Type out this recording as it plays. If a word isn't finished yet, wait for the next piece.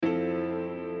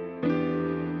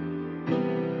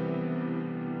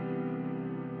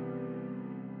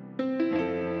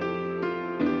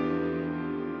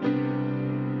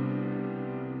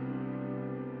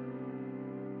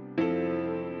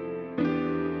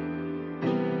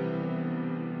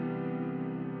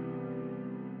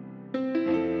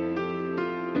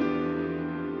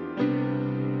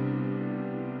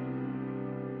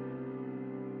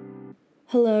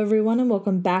Hello, everyone, and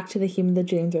welcome back to the Human the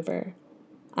James River.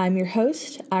 I'm your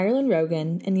host, Ireland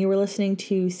Rogan, and you are listening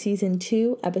to Season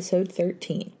 2, Episode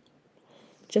 13.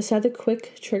 Just as a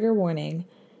quick trigger warning,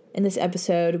 in this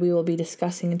episode, we will be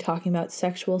discussing and talking about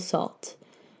sexual assault.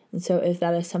 And so if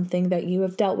that is something that you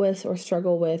have dealt with or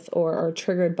struggle with or are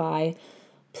triggered by,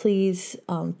 please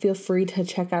feel free to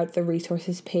check out the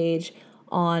resources page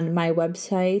on my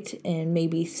website and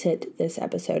maybe sit this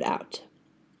episode out.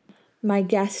 My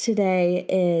guest today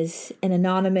is an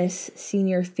anonymous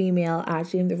senior female at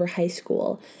James River High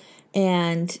School.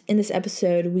 And in this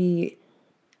episode,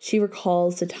 she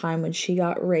recalls the time when she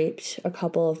got raped a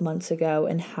couple of months ago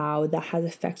and how that has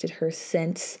affected her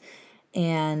since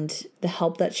and the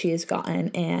help that she has gotten.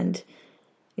 And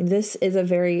this is a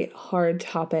very hard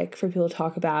topic for people to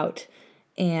talk about.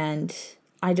 And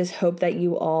I just hope that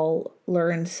you all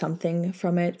learned something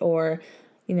from it, or,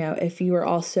 if you are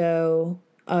also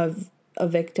a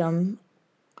victim,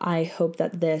 I hope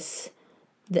that this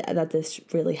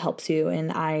really helps you. And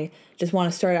I just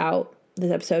want to start out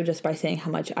this episode just by saying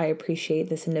how much I appreciate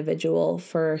this individual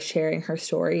for sharing her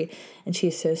story, and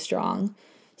she's so strong.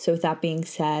 So with that being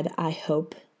said, I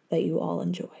hope that you all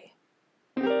enjoy.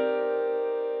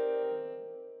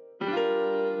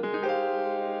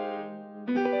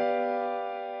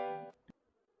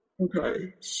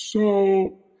 Okay,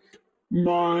 so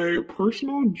my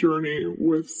personal journey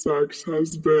with sex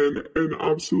has been an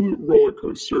absolute roller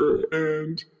coaster,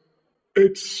 and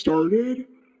it started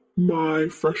my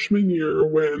freshman year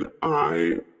when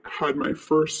I had my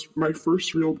first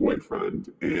real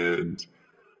boyfriend, and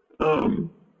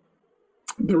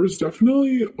there was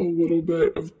definitely a little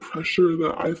bit of pressure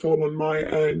that I felt on my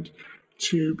end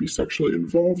to be sexually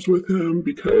involved with him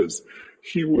because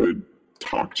he would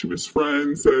talk to his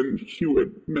friends and he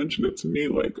would mention it to me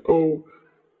like, oh,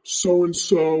 so and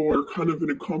so are kind of in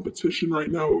a competition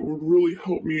right now. It would really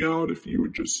help me out if you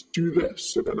would just do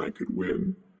this so then I could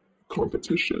win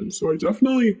competition. So I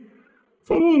definitely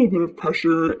felt a little bit of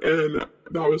pressure, and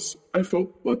I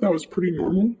felt like that was pretty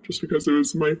normal just because it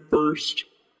was my first,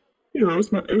 it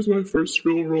was my first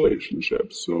real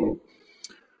relationship. So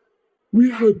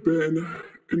we had been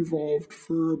involved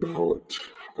for about,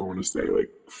 I want to say,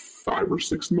 like 5 or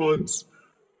 6 months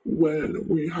when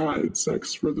we had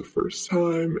sex for the first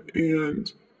time,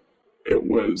 and it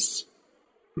was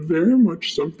very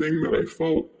much something that I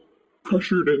felt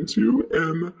pressured into,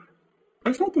 and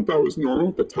I felt that was normal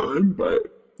at the time, but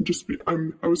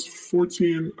I was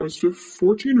 14,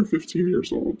 14 or 15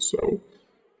 years old, so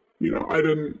I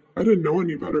didn't know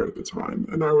any better at the time,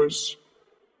 and I was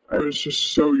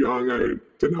just so young. I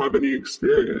didn't have any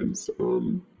experience.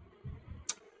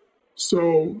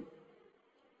 So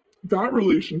that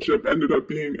relationship ended up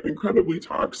being incredibly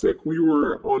toxic. We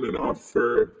were on and off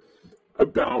for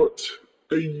about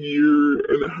a year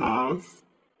and a half.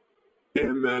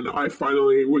 And then I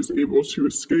finally was able to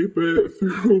escape it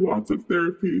through lots of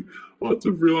therapy, lots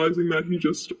of realizing that he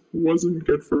just wasn't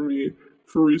good for me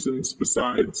for reasons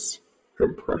besides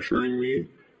him pressuring me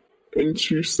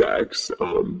into sex.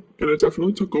 And it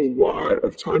definitely took a lot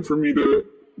of time for me to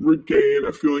regain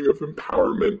a feeling of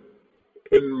empowerment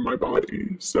in my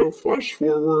body. So flash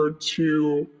forward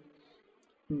to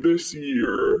this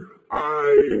year,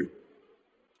 I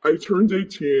turned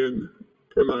 18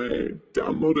 and I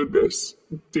downloaded this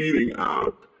dating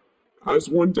app. As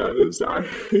one does, I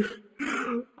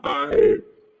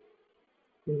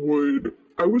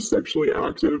was sexually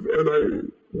active, and I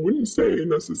wouldn't say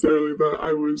necessarily that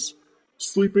I was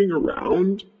sleeping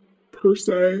around per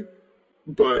se,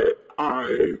 but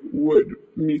I would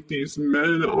meet these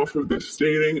men off of this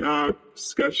dating app.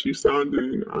 Sketchy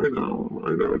sounding, I know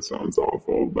it sounds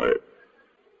awful, but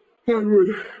I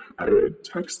would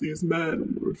text these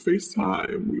men, we would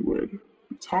FaceTime, we would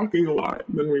be talking a lot,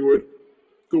 and then we would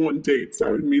go on dates.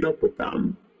 I would meet up with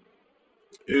them.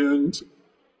 And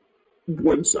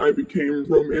once I became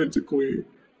romantically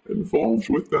involved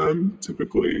with them,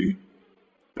 typically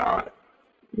that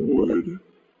would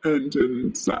end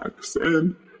in sex.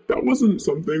 And that wasn't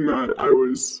something that I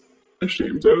was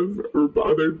ashamed of or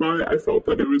bothered by. I felt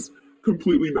that it was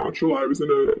completely natural. I was in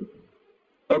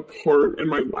a part in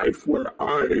my life where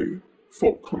I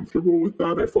felt comfortable with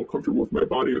that. I felt comfortable with my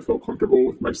body. I felt comfortable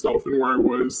with myself and where I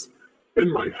was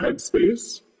in my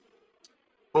headspace.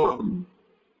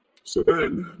 So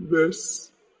then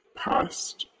this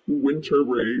past winter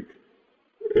break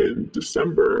in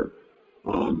December,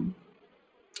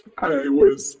 I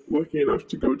was lucky enough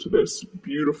to go to this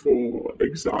beautiful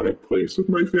exotic place with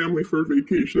my family for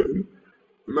vacation.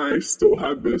 And I still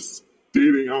had this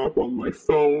dating app on my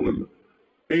phone,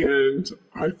 And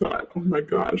I thought, oh my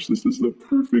gosh, this is the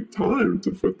perfect time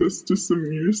to put this to some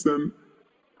use and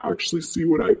actually see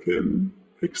what I can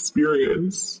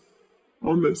experience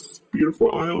on this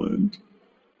beautiful island.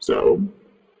 So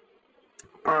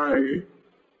I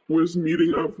was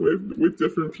meeting up with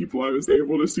different people. I was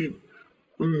able to see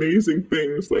amazing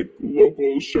things like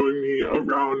locals showing me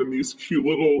around in these cute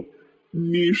little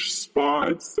niche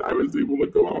spots. I was able to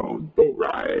go out on boat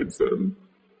rides and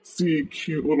see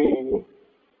cute little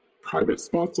private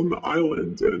spots on the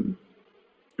island, and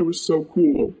it was so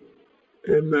cool.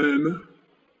 And then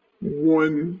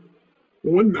one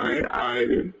night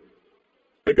I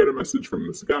get a message from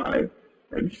this guy,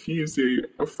 and he's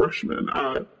a freshman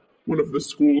at one of the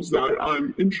schools that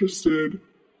I'm interested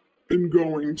in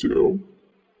going to.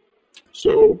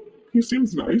 So he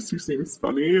seems nice, he seems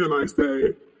funny, and I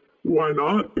say, why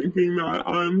not? Thinking that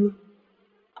I'm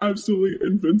absolutely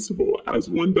invincible, as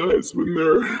one does when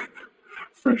they're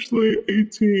freshly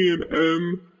 18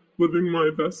 and living my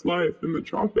best life in the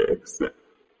tropics.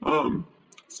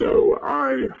 So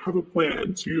I have a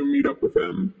plan to meet up with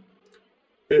him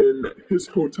in his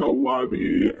hotel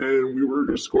lobby, and we were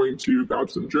just going to grab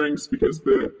some drinks because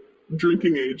the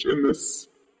drinking age in this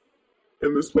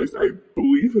place, I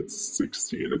believe it's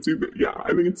 16. It's either, yeah, I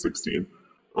think it's 16.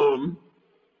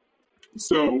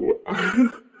 So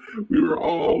we were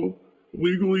all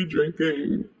legally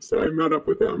drinking. So I met up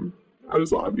with him at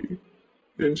his lobby,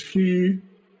 and he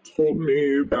told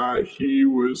me that he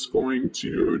was going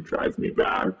to drive me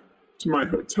back to my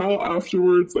hotel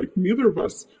afterwards. Like, neither of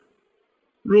us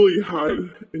really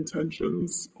had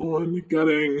intentions on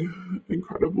getting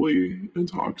incredibly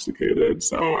intoxicated,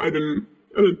 so I didn't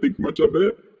think much of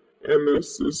it. And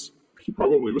he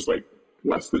probably was like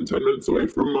less than 10 minutes away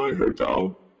from my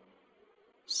hotel.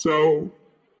 So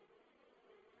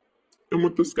I'm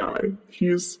with this guy.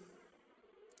 He's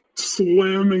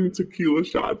slamming tequila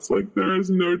shots like there is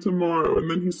no tomorrow, and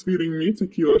then he's feeding me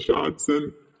tequila shots,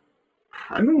 and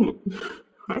I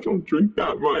don't drink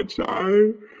that much.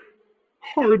 I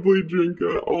hardly drink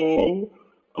at all.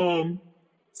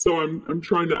 So I'm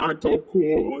trying to act all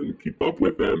cool and keep up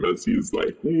with him as he's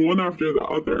like one after the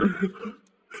other.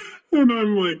 And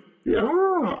I'm like,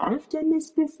 yeah, I've done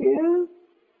this before.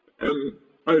 And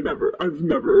I've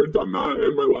never done that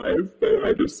in my life. But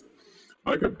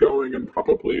I kept going, and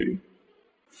probably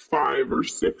 5 or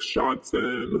 6 shots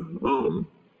in,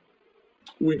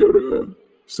 we go to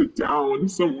sit down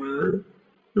somewhere,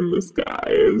 and this guy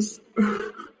is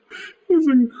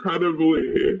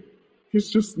he's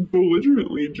just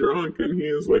belligerently drunk, and he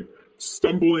is like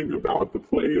stumbling about the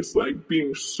place, like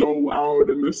being so loud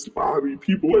in this lobby.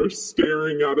 People are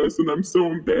staring at us, and I'm so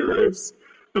embarrassed.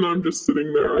 And I'm just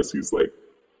sitting there as he's like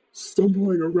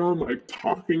stumbling around, like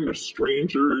talking to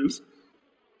strangers,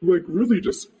 like really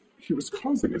just, he was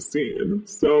causing a scene.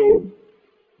 So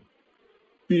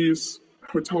these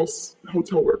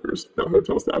hotel workers, the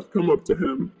hotel staff, come up to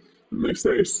him and they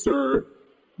say, "Sir,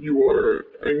 you are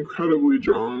incredibly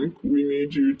drunk. We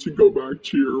need you to go back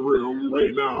to your room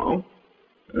right now."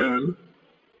 And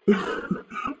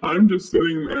I'm just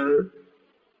sitting there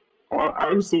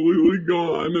absolutely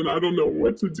gone, and I don't know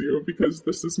what to do because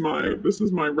this is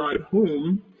my ride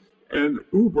home, and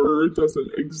Uber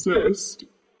doesn't exist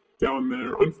down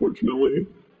there, unfortunately.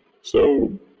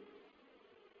 So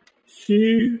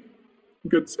he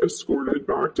gets escorted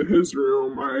back to his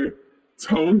room. I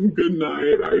tell him good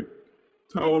night. I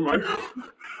tell him I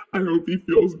hope he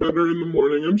feels better in the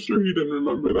morning. I'm sure he didn't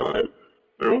remember that.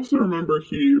 I also remember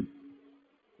he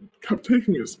kept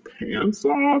taking his pants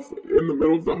off in the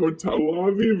middle of the hotel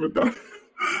lobby, but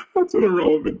that's an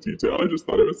irrelevant detail. I just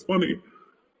thought it was funny.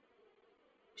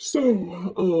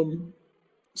 So,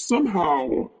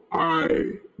 somehow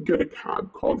I get a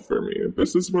cab called for me.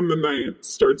 This is when the night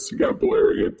starts to get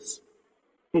blurry. It's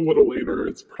a little later.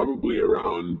 It's probably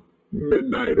around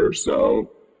midnight or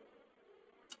so.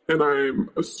 And I'm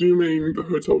assuming the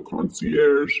hotel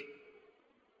concierge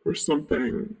or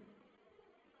something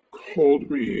called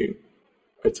me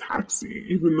a taxi,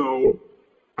 even though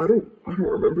I don't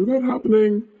remember that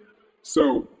happening.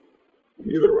 So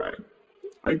either way,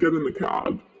 I get in the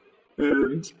cab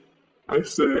and I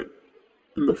sit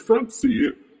in the front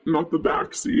seat, not the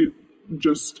back seat.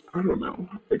 Just, I don't know.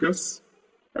 I guess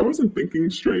I wasn't thinking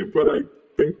straight, but I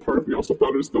think part of me also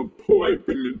thought it was the polite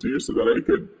thing to do so that I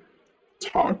could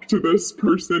talk to this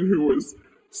person who was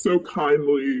so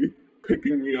kindly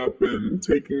picking me up and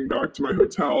taking me back to my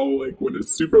hotel, like when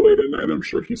it's super late at night. I'm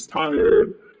sure he's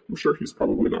tired. I'm sure he's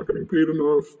probably not getting paid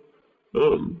enough.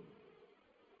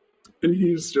 And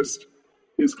he's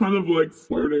kind of like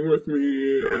flirting with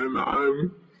me, and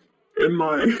in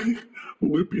my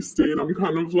loopy state, I'm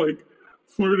kind of like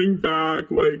flirting back,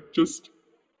 like just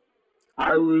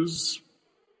I was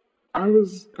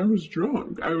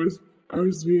drunk. I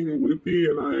was being loopy,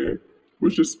 and I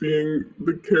was just being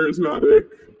the charismatic,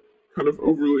 kind of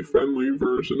overly friendly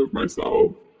version of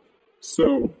myself.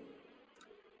 So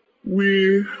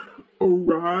we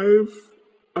arrive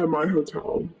at my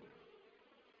hotel,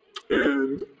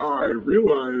 and I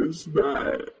realize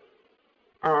that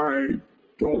I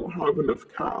don't have enough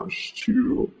cash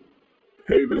to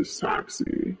pay this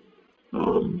taxi.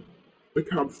 The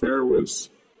cab fare was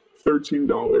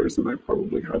 $13, and I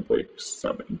probably had like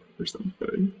seven or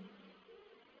something.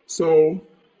 So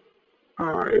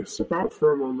I step out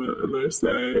for a moment and I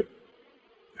say,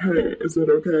 "Hey, is it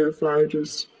okay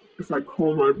if I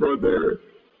call my brother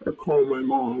or call my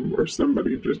mom or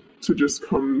somebody just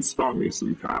come and spot me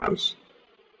some cash?"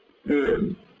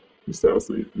 And he tells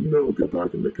me, "No, get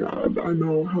back in the cab. I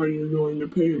know how you're going to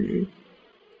pay me."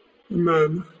 And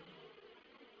then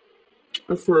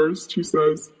at first he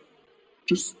says,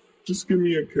 just give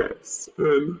me a kiss.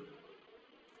 And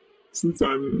since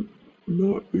I'm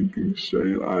not thinking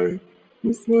straight, I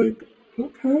was like,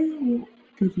 "Okay, I'll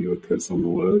give you a kiss on the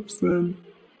lips." And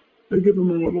I give him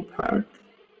a little peck.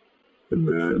 And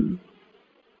then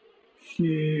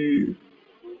he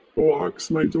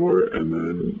locks my door and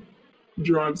then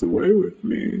drives away with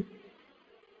me.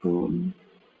 And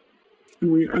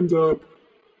we end up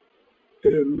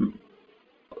in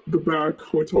the back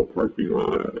hotel parking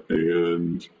lot,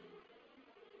 and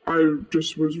I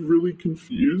just was really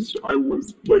confused. I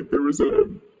was like, there was a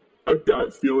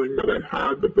gut feeling that I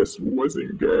had that this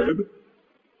wasn't good.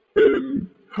 And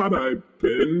had I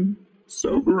been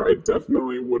sober, I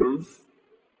definitely would have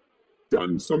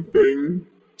done something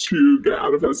to get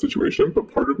out of that situation.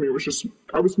 But part of me was just,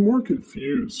 I was more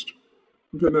confused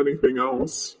than anything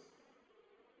else.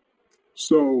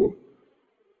 So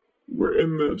we're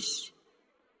in this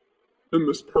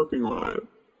parking lot,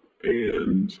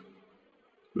 and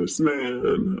this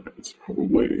man, it's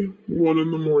probably 1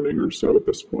 a.m. or so at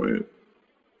this point,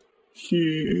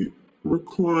 he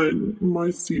reclined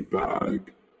my seat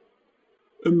back.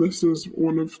 And this is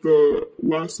one of the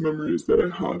last memories that I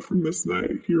have from this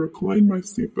night. He reclined my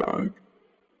seat back,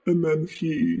 and then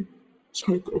he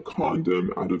took a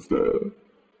condom out of the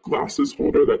glasses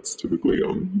holder that's typically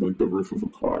on like the roof of a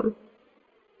car,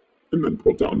 and then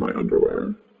pulled down my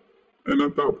underwear. And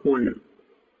at that point,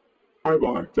 I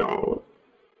blacked out.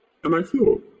 And I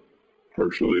feel I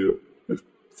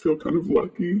feel kind of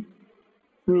lucky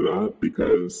for that,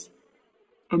 because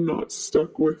I'm not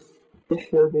stuck with the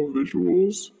horrible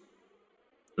visuals.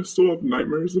 I still have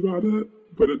nightmares about it,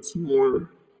 but it's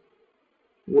more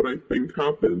what I think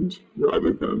happened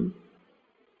rather than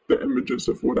the images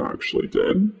of what I actually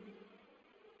did.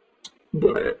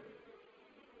 But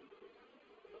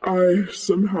I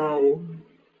somehow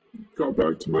got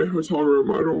back to my hotel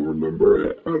room. I don't remember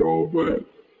it at all, but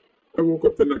I woke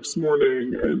up the next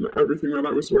morning and everything that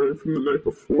I was wearing from the night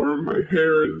before, my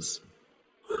hair is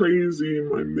crazy,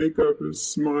 my makeup is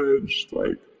smudged,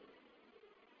 like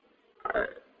I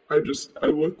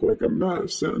look like a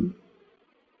mess. And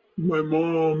my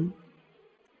mom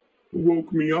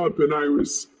woke me up and I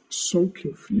was so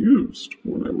confused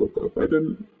when I woke up. I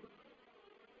didn't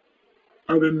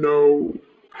know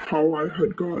how I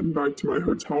had gotten back to my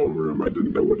hotel room. I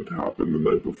didn't know what had happened the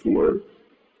night before.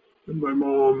 And my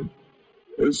mom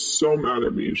is so mad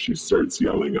at me. She starts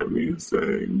yelling at me,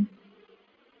 saying,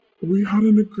 "We had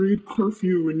an agreed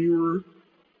curfew and you were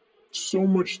so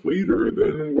much later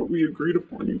than what we agreed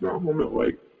upon. You got home at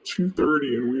like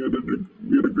 2:30 and we had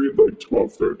agreed like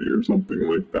 12:30 or something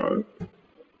like that."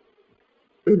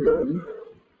 And then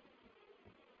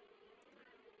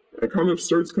it kind of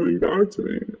starts coming back to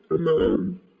me. And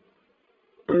then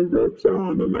I broke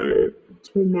down and I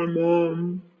told my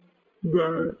mom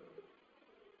that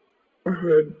I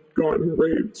had gotten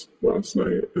raped last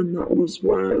night, and that was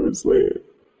why I was late.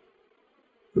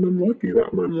 And I'm lucky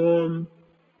that my mom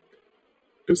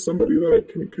is somebody that I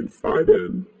can confide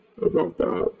in about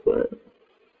that. But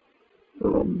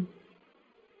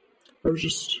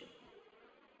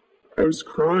I was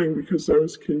crying because I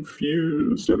was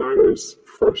confused and I was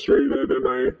frustrated, and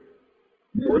I,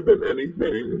 more than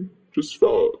anything, just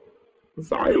felt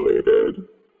violated,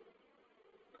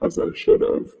 as I should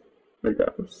have, I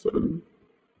guess. And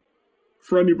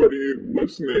for anybody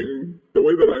listening, the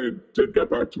way that I did get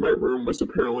back to my room was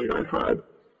apparently I had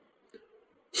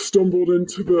stumbled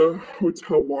into the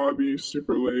hotel lobby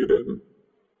super late and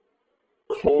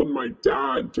called my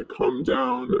dad to come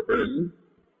down, and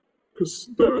because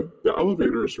the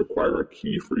elevators require a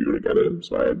key for you to get in,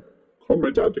 so I had told my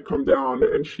dad to come down,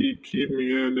 and he keyed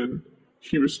me in, and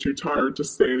he was too tired to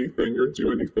say anything or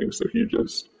do anything, so he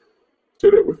just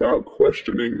did it without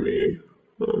questioning me.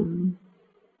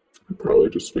 I probably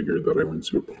just figured that I went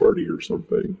to a party or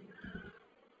something.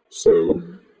 So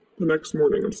the next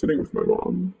morning, I'm sitting with my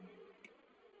mom,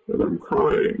 and I'm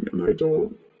crying, and I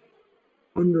don't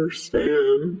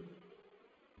understand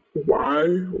why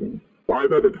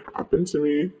that had happened to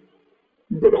me,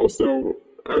 but also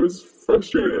I was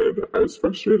frustrated. I was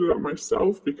frustrated at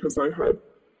myself because I had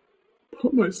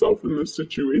put myself in this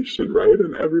situation, right?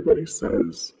 And everybody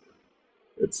says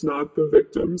it's not the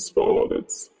victim's fault,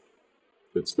 it's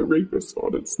the rapist's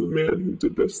fault, it's the man who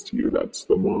did this to you, that's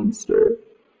the monster.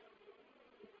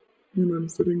 And I'm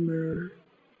sitting there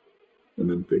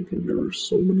and I'm thinking there were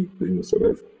so many things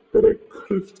that I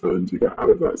could have done to get out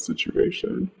of that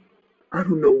situation. I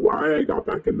don't know why I got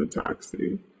back in the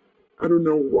taxi. I don't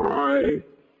know why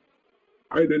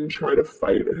I didn't try to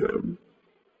fight him.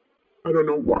 I don't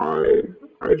know why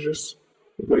I just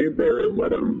laid there and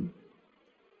let him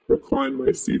recline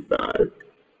my seat back.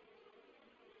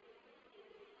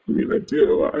 I mean, I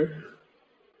do. I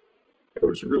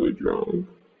was really drunk,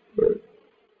 but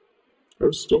I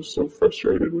was still so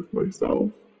frustrated with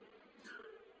myself.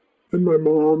 And my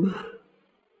mom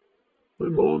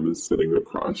is sitting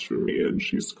across from me and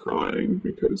she's crying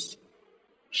because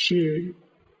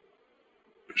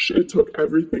it took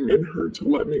everything in her to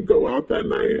let me go out that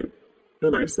night.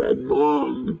 And I said,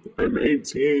 Mom, I'm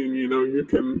 18, you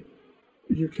can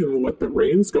let the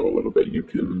reins go a little bit. You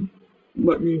can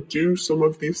let me do some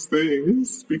of these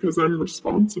things because I'm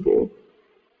responsible.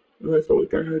 And I felt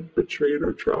like I had betrayed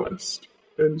her trust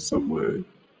in some way.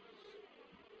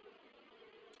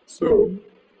 So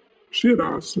she had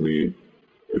asked me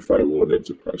if I wanted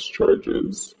to press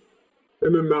charges.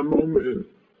 And in that moment,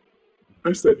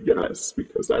 I said yes,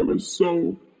 because I was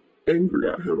so angry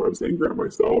at him. I was angry at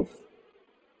myself.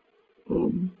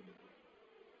 And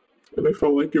I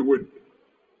felt like it would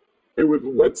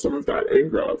let some of that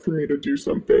anger out for me to do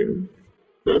something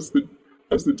as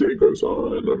the day goes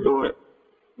on.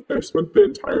 I spent the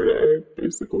entire day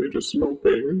basically just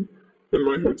moping in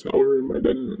my hotel room. I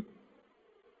didn't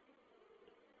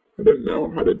know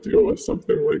how to deal with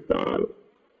something like that.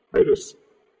 I just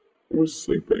was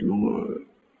sleeping a lot,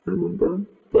 I remember.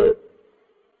 But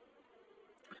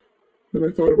then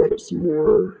I thought about it some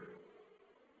more,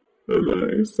 and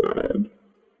I said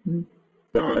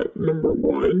that, number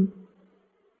one,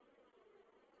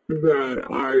 that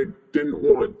I didn't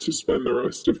want to spend the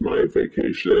rest of my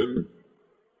vacation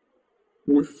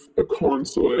with a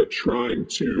consulate trying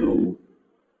to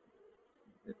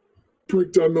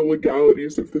break down the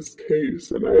legalities of this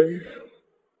case, and I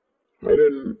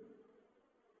didn't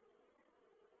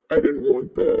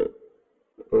want the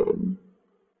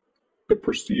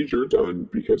procedure done,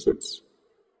 because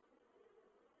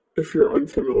if you're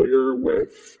unfamiliar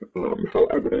with how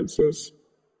evidence is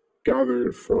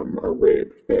gathered from a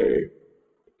rape, they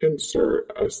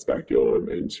insert a speculum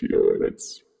into you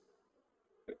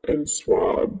and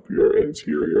swab your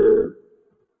interior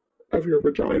of your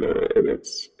vagina, and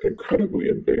it's incredibly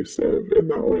invasive.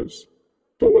 And that was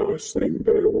the last thing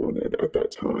that I wanted at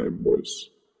that time.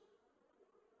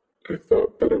 I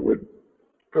thought that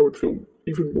I would feel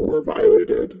even more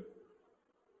violated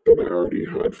than I already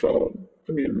had felt.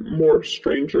 I mean, more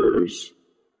strangers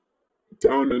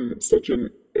down in such an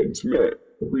intimate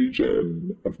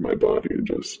region of my body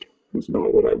just was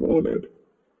not what I wanted.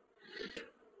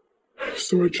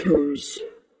 So I chose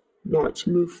not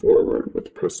to move forward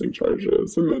with pressing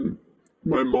charges. And then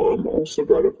my mom also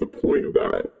brought up the point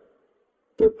that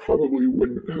there probably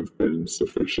wouldn't have been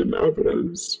sufficient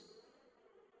evidence.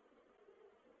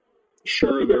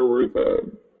 Sure, there were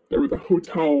the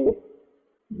hotel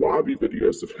lobby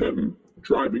videos of him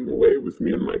driving away with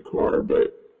me in my car,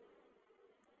 but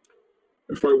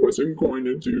if I wasn't going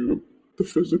to do the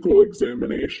physical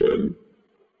examination,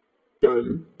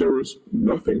 then there was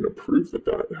nothing to prove that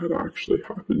had actually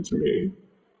happened to me.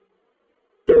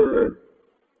 There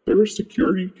were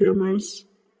security cameras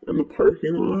in the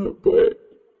parking lot, but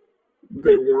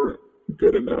they weren't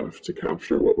good enough to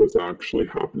capture what was actually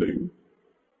happening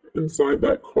inside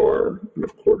that car. And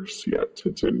of course, he had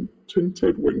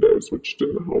tinted windows, which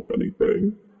didn't help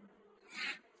anything.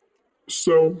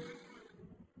 So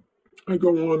I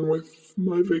go on with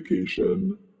my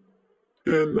vacation,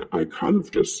 and I kind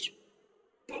of just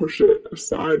push it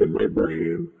aside in my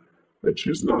brain. I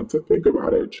choose not to think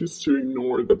about it, choose to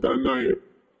ignore that night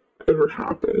ever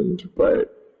happened.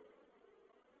 But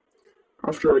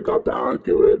after I got back,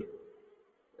 it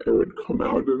would come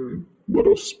out in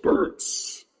little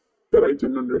spurts that I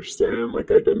didn't understand.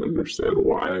 Like, I didn't understand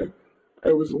why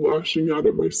I was lashing out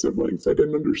at my siblings. I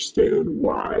didn't understand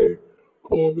why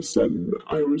all of a sudden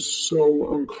I was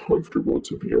so uncomfortable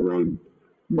to be around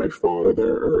my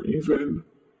father or even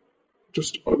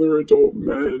just other adult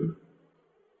men.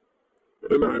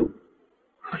 And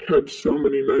I had so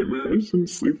many nightmares and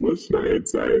sleepless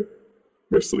nights.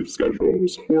 My sleep schedule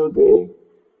was horrible.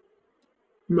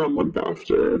 And that month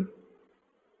after,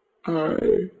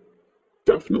 I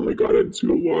definitely got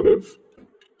into a lot of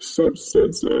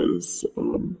substances,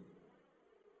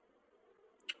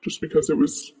 just because it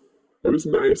was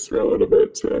nice for a little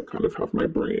bit to kind of have my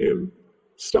brain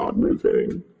stop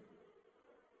moving.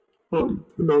 And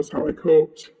that was how I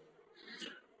coped.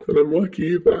 And I'm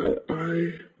lucky that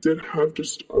I did have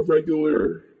just a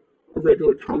regular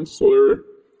counselor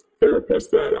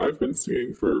therapist that I've been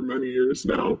seeing for many years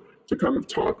now to kind of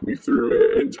talk me through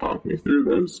it and talk me through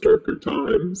those darker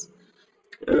times,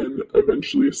 and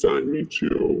eventually assign me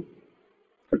to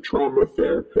a trauma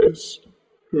therapist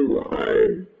who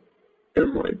I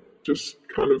am like just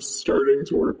kind of starting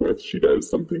to work with. She does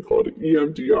something called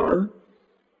EMDR,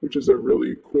 which is a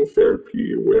really cool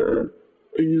therapy where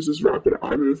it uses rapid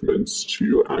eye movements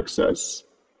to access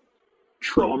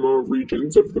trauma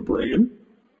regions of the brain.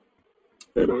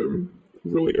 And I'm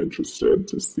really interested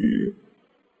to see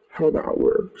how that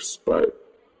works. But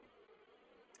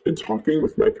in talking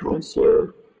with my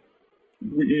counselor,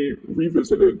 we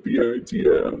revisited the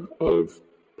idea of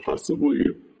possibly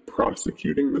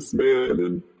prosecuting this man.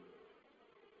 And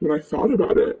when I thought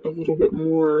about it a little bit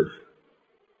more,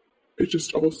 it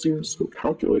just all seemed so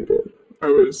calculated. I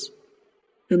was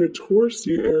in a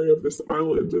touristy area of this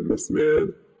island, and this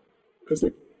man, as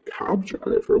a cab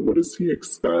driver, what does he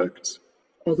expect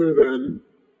other than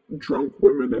drunk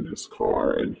women in his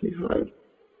car? And he had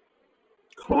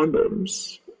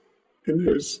condoms in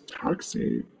his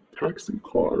taxi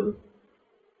car,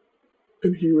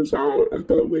 and he was out at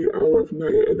that late hour of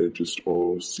night, and it just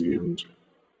all seemed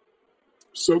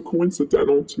so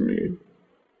coincidental to me.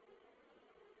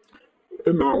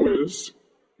 And that was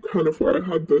kind of where I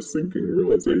had the sinking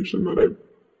realization that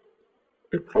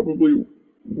I probably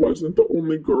wasn't the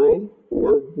only girl,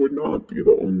 or would not be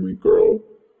the only girl.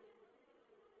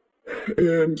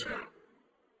 And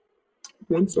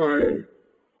once I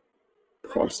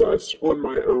processed on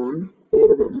my own a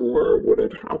little bit more what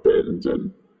had happened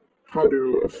and how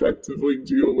to effectively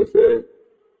deal with it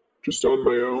just on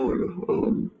my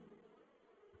own,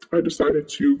 I decided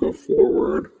to go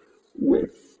forward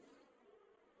with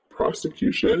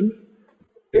prosecution,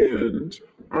 and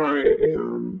I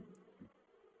am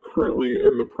currently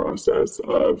in the process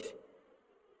of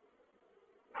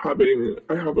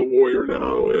I have a lawyer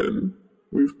now, and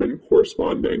we've been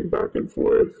corresponding back and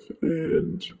forth,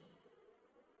 and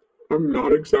I'm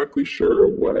not exactly sure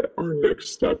what our next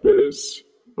step is.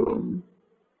 And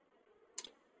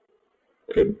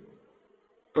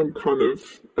I'm kind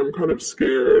of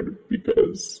scared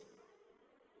because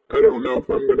I don't know if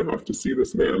I'm going to have to see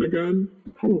this man again.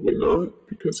 Probably not,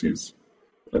 because he's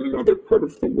in another part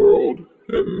of the world,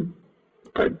 and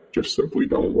I just simply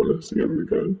don't want to see him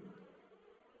again.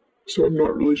 So I'm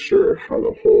not really sure how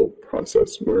the whole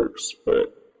process works,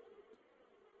 but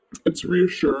it's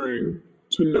reassuring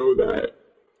to know that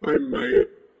I might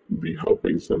be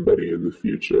helping somebody in the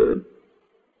future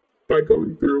by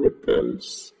going through with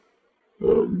this.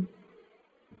 And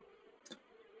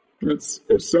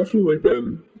it's definitely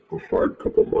been a hard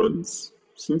couple months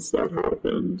since that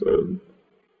happened, and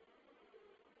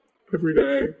every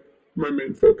day my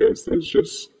main focus is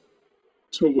just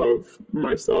to love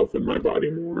myself and my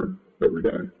body more every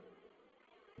day.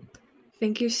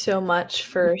 Thank you so much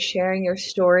for sharing your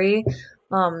story.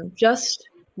 Just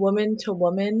woman to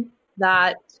woman,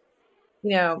 that,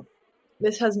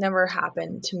 this has never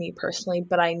happened to me personally,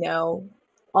 but I know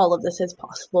all of this is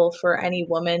possible for any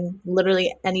woman,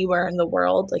 literally anywhere in the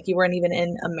world. Like, you weren't even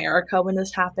in America when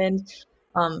this happened.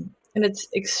 And it's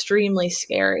extremely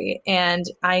scary. And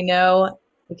I know,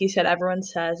 like you said, everyone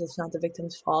says it's not the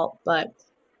victim's fault, but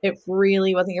it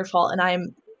really wasn't your fault. And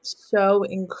I'm so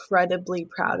incredibly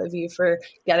proud of you for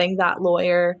getting that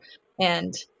lawyer.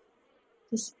 And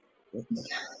just,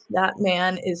 that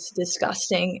man is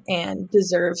disgusting and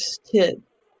deserves to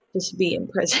just be in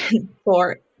prison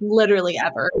for literally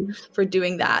ever for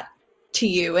doing that to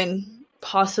you. And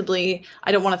possibly,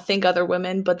 I don't want to think other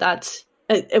women, but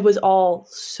it was all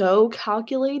so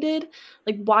calculated.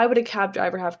 Like, why would a cab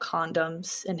driver have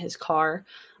condoms in his car?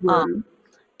 Right.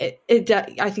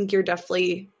 I think you're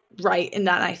definitely right in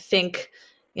that. I think,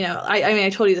 I mean, I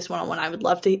told you this one-on-one. I would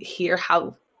love to hear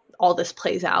how all this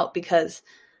plays out, because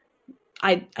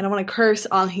I don't want to curse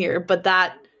on here, but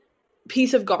that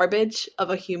piece of garbage of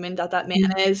a human that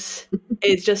man is,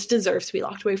 it just deserves to be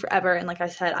locked away forever. And like I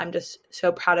said, I'm just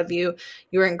so proud of you.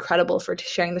 You're incredible for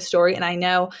sharing the story. And I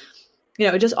know,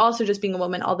 just being a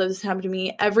woman, although this happened to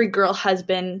me, every girl has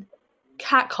been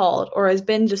catcalled or has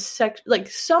been just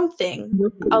something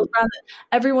around it.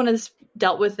 Everyone has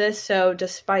dealt with this. So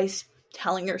just by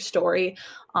telling your story,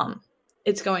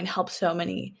 it's going to help so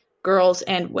many girls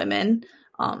and women,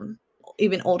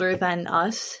 even older than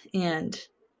us. And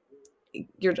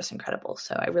you're just incredible.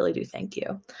 So I really do thank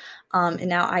you. And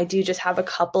now I do just have a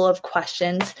couple of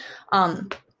questions.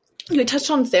 You touched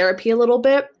on therapy a little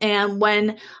bit. And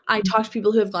when I talk to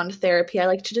people who have gone to therapy, I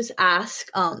like to just ask,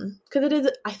 because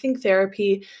I think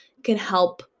therapy can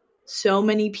help so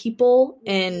many people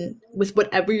with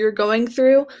whatever you're going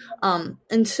through.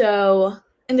 And so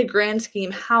in the grand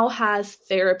scheme, how has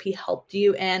therapy helped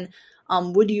you? And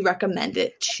would you recommend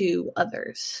it to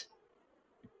others?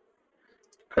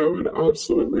 I would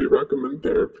absolutely recommend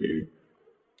therapy.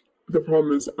 The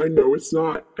problem is, I know it's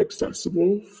not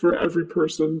accessible for every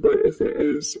person, but if it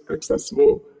is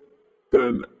accessible,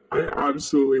 then I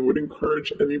absolutely would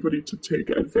encourage anybody to take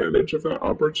advantage of that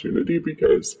opportunity,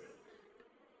 because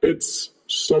it's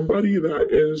somebody that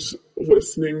is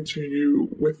listening to you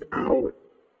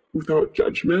without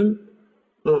judgment.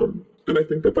 And I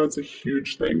think that that's a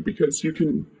huge thing, because you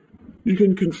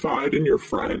can confide in your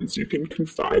friends, you can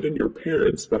confide in your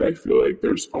parents, but I feel like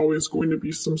there's always going to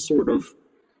be some sort of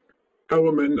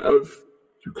element of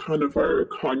you kind of are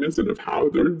cognizant of how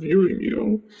they're viewing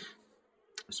you.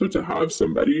 So to have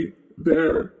somebody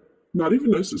there, not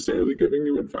even necessarily giving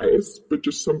you advice, but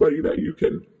just somebody that you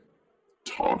can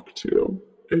talk to,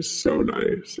 is so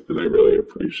nice. And I really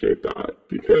appreciate that,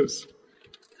 because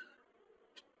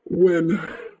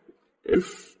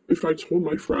if I told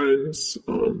my friends,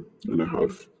 and I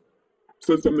have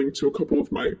said something to a couple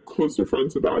of my closer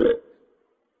friends about it,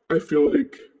 I feel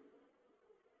like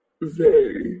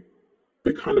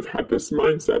they kind of had this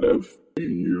mindset of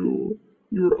you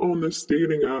were on this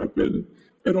dating app, and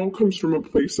it all comes from a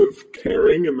place of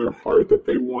caring in their heart that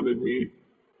they wanted me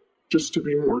just to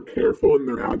be more careful, and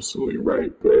they're absolutely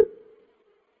right. But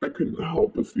I couldn't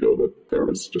help but feel that there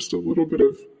was just a little bit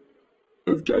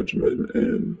of judgment,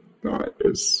 and that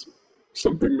is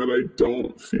something that I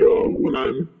don't feel when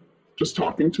I'm just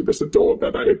talking to this adult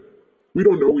that we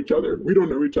don't know each other. We don't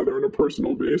know each other on a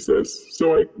personal basis.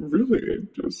 So I really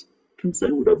just can say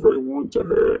whatever I want to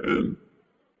her. And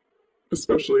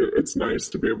especially, it's nice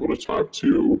to be able to talk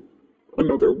to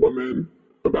another woman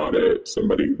about it,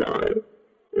 somebody that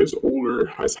is older,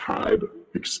 has had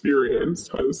experience,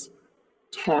 has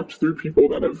talked with people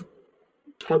that have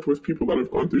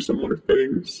gone through similar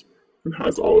things, and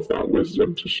has all of that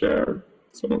wisdom to share.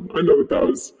 So I know that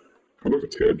was kind of a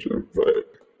tangent, but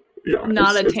yeah,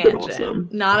 it's been awesome.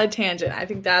 Not a tangent. I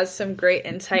think that's some great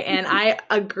insight. And I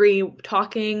agree,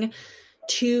 talking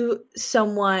to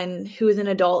someone who is an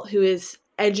adult, who is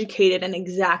educated in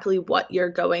exactly what you're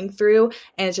going through,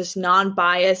 and it's just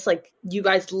non-biased, like you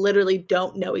guys literally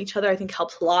don't know each other, I think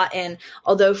helps a lot. And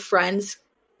although friends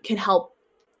can help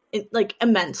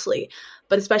immensely,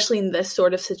 but especially in this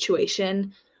sort of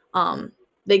situation,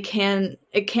 it can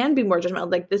be more judgmental.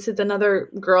 Like, this is another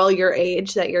girl your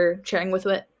age that you're sharing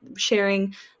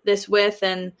this with,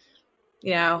 and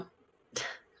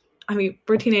I mean,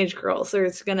 we're teenage girls.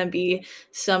 There's going to be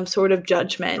some sort of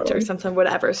judgment or something,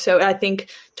 whatever. So I think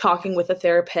talking with a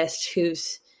therapist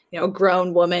who's a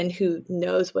grown woman who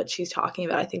knows what she's talking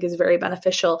about, I think is very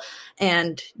beneficial.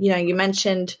 And you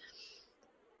mentioned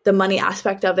the money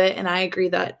aspect of it, and I agree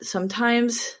that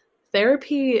sometimes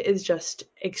therapy is just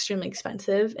extremely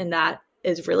expensive, and that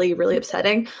is really, really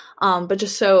upsetting. But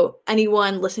just so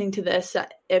anyone listening to this,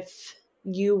 if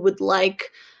you would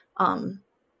like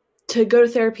to go to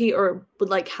therapy or would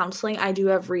like counseling, I do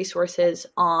have resources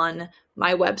on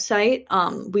my website.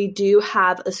 We do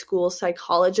have a school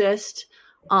psychologist,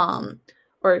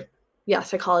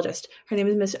 psychologist. Her name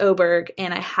is Miss Oberg,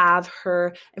 and I have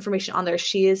her information on there.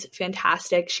 She is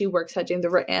fantastic. She works at James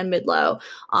River and Midlow.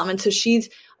 And so she's,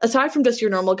 aside from just your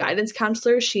normal guidance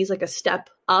counselor, she's like a step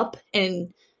up.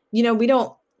 And, we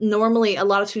don't normally, a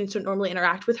lot of students don't normally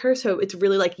interact with her. So it's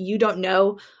really like, you don't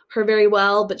know her very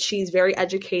well, but she's very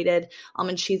educated.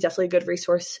 And she's definitely a good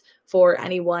resource for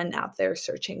anyone out there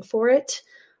searching for it.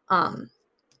 And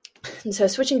so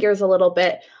switching gears a little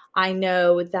bit, I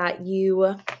know that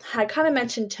you had kind of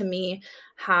mentioned to me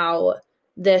how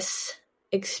this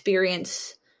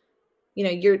experience,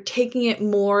 you're taking it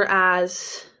more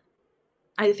as,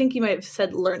 I think you might have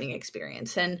said learning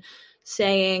experience, and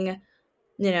saying,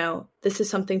 this is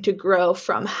something to grow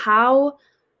from. How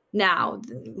now,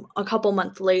 a couple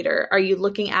months later, are you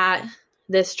looking at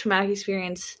this traumatic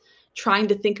experience trying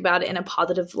to think about it in a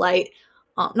positive light,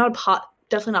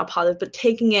 definitely not positive, but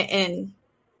taking it and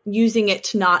using it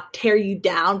to not tear you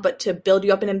down, but to build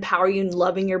you up and empower you and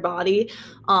loving your body,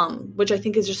 which I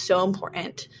think is just so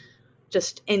important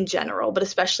just in general, but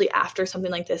especially after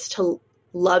something like this, to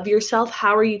love yourself.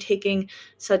 How are you taking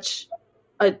such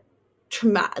a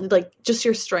traumatic, like just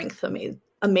your strength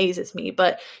amazes me,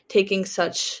 but taking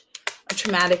such a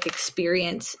traumatic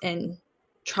experience and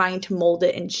trying to mold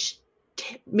it and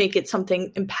make it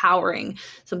something empowering,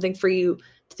 something for you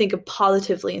to think of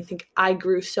positively and think, I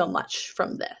grew so much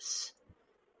from this.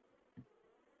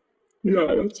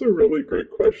 Yeah, that's a really great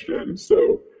question.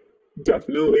 So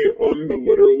definitely on the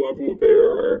literal level,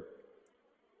 there are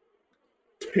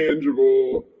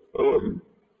tangible,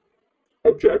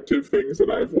 objective things that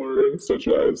I've learned, such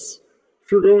as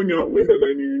if you're going out late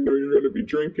and you know you're going to be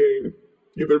drinking,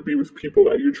 either be with people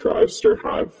that you trust or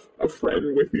have a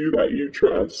friend with you that you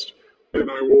trust. And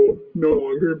I will no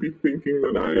longer be thinking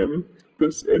that I am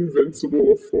this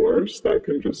invincible force that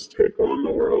can just take on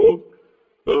the world.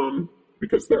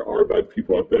 Because there are bad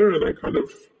people out there, and I kind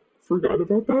of forgot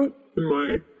about that in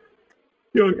my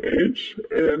young age.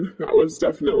 And that was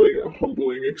definitely a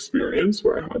humbling experience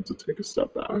where I had to take a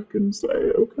step back and say,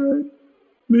 okay,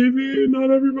 maybe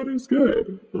not everybody's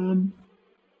good.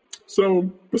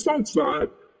 So besides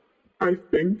that, I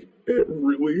think it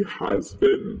really has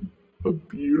been a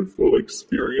beautiful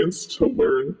experience to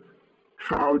learn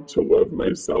how to love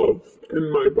myself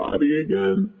and my body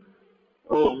again.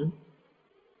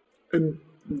 And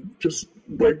just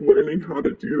like learning how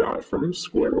to do that from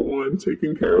square one,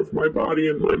 taking care of my body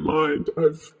and my mind.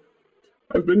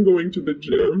 I've been going to the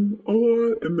gym a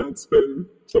lot, and that's been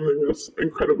something that's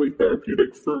incredibly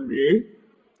therapeutic for me,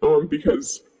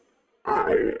 because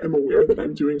I am aware that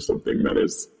I'm doing something that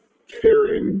is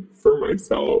caring for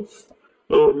myself.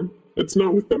 It's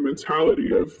not with the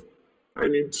mentality of I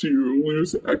need to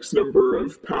lose X number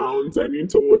of pounds, I need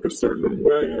to look a certain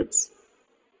way. It's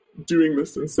doing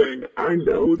this and saying, I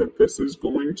know that this is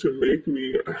going to make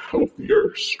me a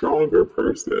healthier, stronger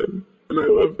person. And I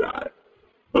love that.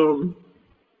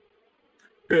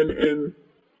 And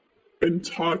in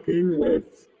talking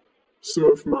with some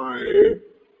of my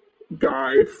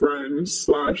guy friends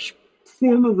slash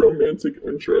former romantic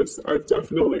interests, I've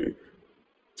definitely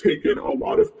taken a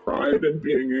lot of pride in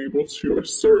being able to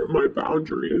assert my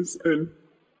boundaries. And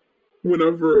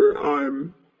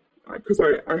whenever because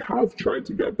I have tried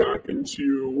to get back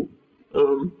into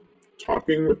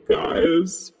talking with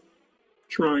guys,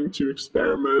 trying to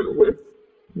experiment with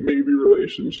maybe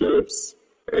relationships,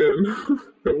 and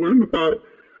I learned that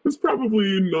it's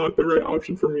probably not the right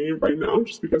option for me right now,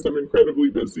 just because I'm incredibly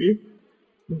busy.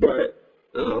 But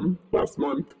last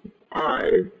month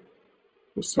I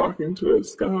was talking to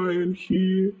this guy, and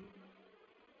he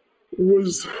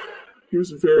was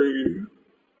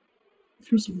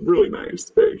really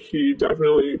nice, but he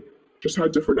definitely just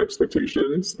had different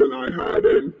expectations than I had.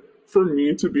 And for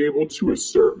me to be able to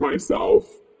assert myself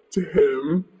to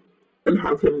him and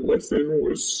have him listen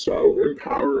was so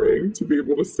empowering. To be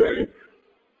able to say,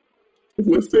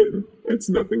 listen, it's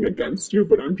nothing against you,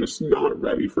 but I'm just not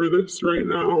ready for this right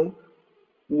now,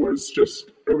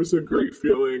 it was a great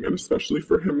feeling. And especially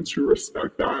for him to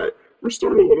respect that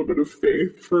restored a little bit of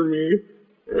faith for me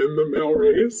in the male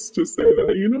race, to say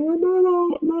that, you know,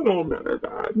 not all men are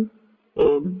bad.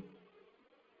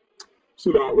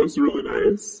 So that was really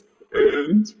nice.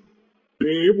 And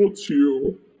being able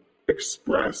to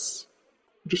express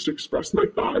my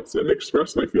thoughts and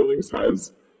express my feelings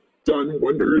has done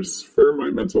wonders for my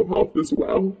mental health as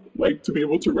well. Like, to be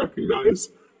able to recognize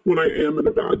when I am in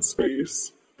a bad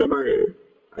space, then I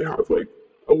have like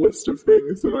a list of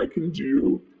things that I can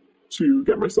do to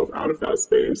get myself out of that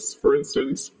space. For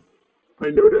instance, I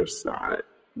notice that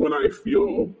when I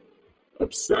feel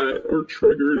upset or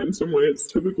triggered in some way,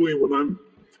 it's typically when I'm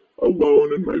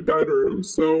alone in my bedroom.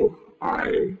 So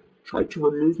I try to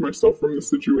remove myself from the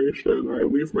situation. I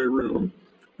leave my room.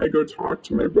 I go talk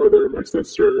to my brother, my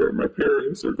sister, my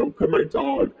parents, or go pet my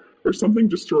dog, or something,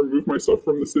 just to remove myself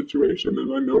from the situation.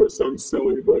 And I know it sounds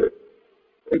silly, but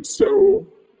it's so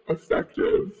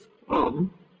effective.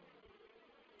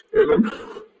 And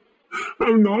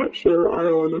I'm not sure,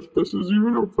 Ireland, if this is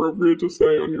even appropriate to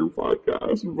say on your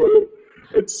podcast, but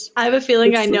I have a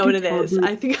feeling I know what it is.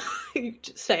 I think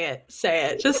say it.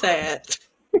 Just say it.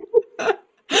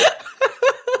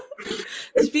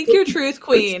 Speak your truth,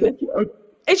 queen.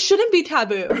 It shouldn't be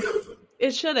taboo.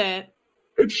 It shouldn't.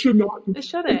 It should not. It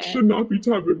shouldn't. It should not be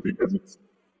taboo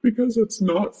because it's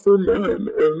not for men,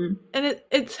 and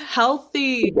it's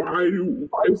healthy. Why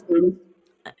is there?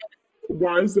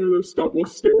 why is there this double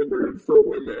standard for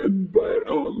women? But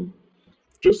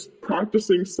just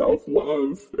practicing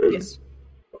self-love is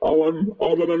all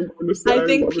that I'm going to say. I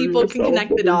think Loving people can yourself, connect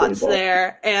the loving dots everybody.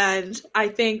 there, and I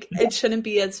think it shouldn't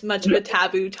be as much of a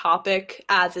taboo topic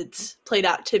as it's played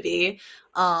out to be.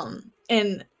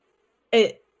 And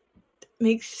it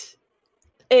makes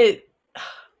it,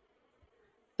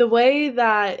 the way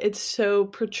that it's so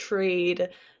portrayed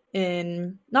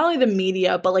in not only the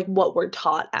media, but like what we're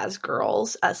taught as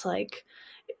girls, as like,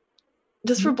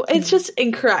 just for, it's just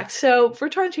incorrect. So we're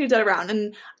trying to change that around,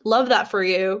 and love that for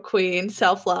you, Queen.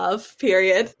 Self-love,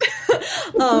 period.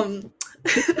 But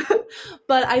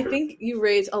I think you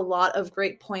raise a lot of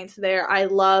great points there. I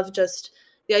love just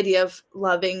the idea of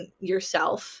loving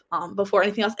yourself before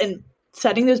anything else, and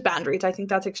setting those boundaries. I think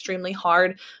that's extremely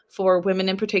hard for women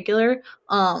in particular.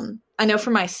 I know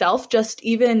for myself, just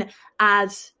even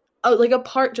as like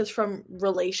apart just from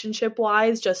relationship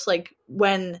wise, just like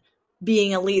when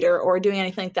being a leader or doing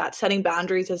anything like that, setting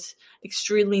boundaries is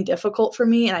extremely difficult for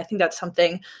me. And I think that's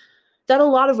something that a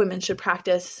lot of women should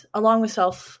practice, along with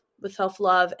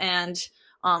self-love, and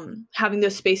having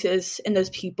those spaces and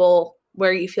those people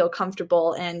where you feel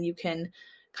comfortable and you can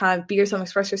kind of be yourself,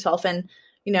 express yourself. And,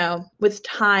 you know, with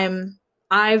time,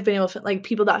 I've been able to, like,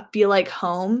 people that feel like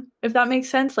home, if that makes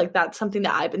sense. Like, that's something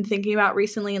that I've been thinking about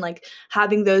recently, and like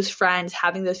having those friends,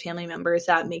 having those family members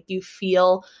that make you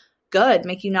feel good,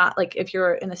 make you not, like, if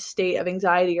you're in a state of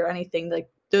anxiety or anything, like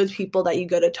those people that you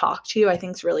go to talk to, I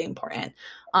think is really important.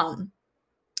 And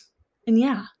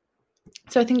yeah,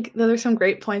 so I think those are some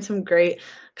great points, some great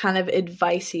kind of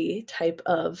advice-y type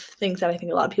of things that I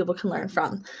think a lot of people can learn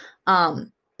from.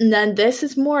 And then this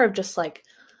is more of just like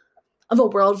of a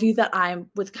worldview that I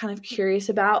was kind of curious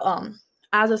about.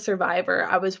 As a survivor,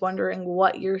 I was wondering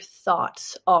what your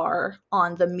thoughts are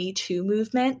on the Me Too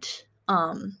movement.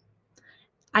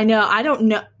 I don't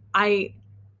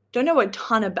know a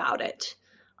ton about it.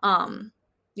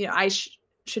 You know, I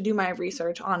should do my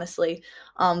research, honestly.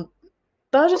 But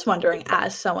I was just wondering,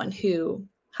 as someone who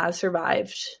has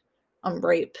survived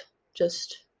rape,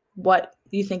 just what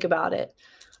you think about it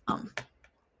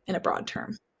in a broad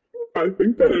term. I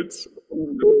think that it's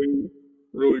really,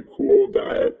 really cool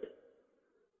that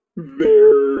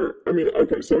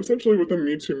okay, so essentially what the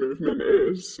Me Too movement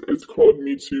is, it's called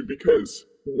Me Too because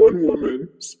one woman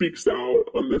speaks out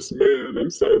on this man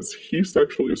and says, he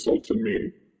sexually assaulted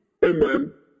me. And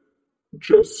then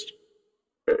just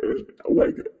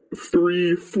like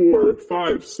 3, 4,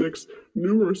 5, 6,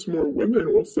 numerous more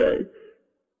women will say,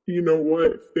 you know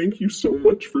what, thank you so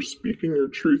much for speaking your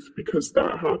truth, because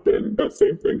that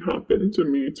same thing happened to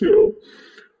me too.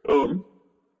 And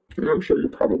I'm sure you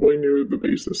probably knew the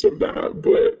basis of that,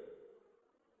 but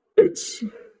it's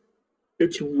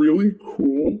really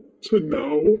cool to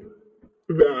know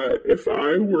that if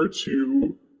I were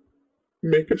to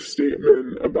make a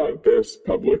statement about this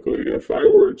publicly, if I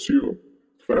were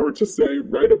to say,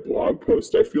 write a blog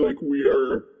post, I feel like we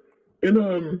are in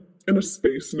a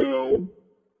space now,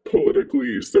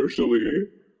 politically, socially,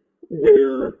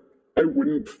 where I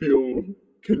wouldn't feel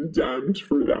condemned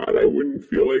for that. I wouldn't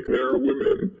feel like there are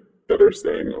women that are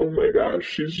saying, oh my gosh,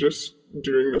 she's just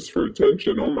doing this for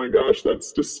attention. Oh my gosh,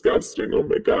 that's disgusting. Oh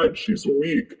my God, she's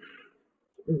weak.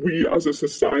 We as a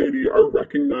society are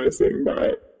recognizing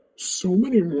that so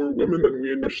many more women than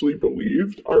we initially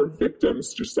believed are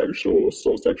victims to sexual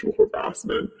assault, sexual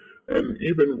harassment, and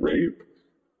even rape.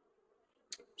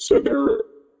 So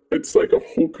it's like a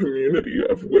whole community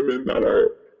of women that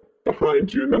are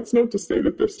behind you. And that's not to say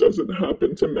that this doesn't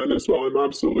happen to men as well. I'm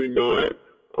absolutely not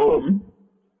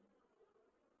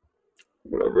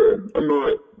whatever. I'm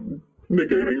not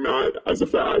negating that as a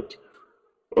fact.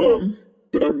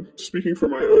 But I'm speaking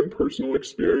from my own personal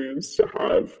experience to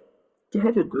have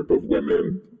a group of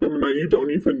women that you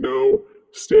don't even know,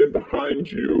 stand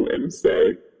behind you and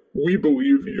say, we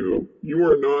believe you. You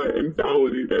are not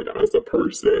invalidated as a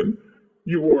person.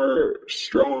 You are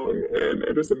strong, and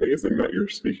it is amazing that you're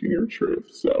speaking your truth.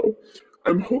 So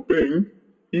I'm hoping,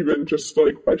 even just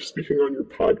like by speaking on your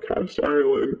podcast,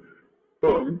 Ireland,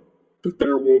 that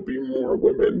there will be more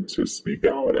women to speak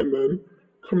out and then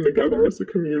come together as a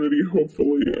community,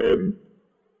 hopefully, and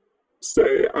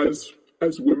say, as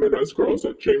women, as girls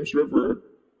at James River,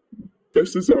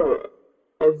 this is a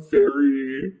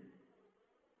very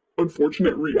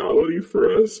unfortunate reality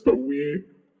for us, but we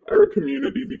are a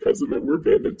community because of it. We're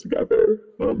banded together.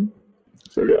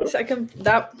 So yeah. Second,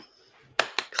 that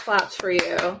claps for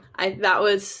you. That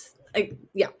was like,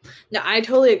 yeah. No, I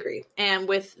totally agree. And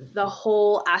with the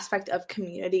whole aspect of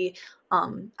community,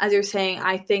 as you're saying,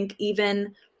 I think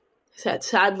even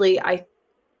sadly, I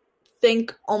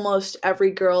think almost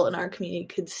every girl in our community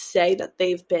could say that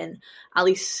they've been at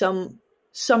least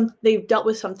they've dealt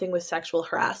with something with sexual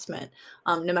harassment,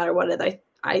 no matter what it.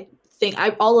 I think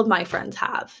all of my friends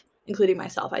have, including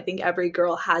myself. I think every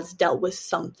girl has dealt with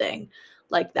something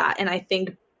like that. And I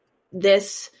think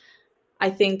that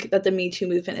the Me Too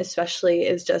movement especially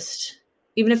is just,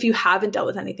 even if you haven't dealt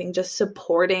with anything, just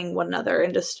supporting one another,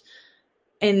 and just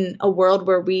in a world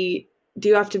where we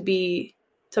do have to be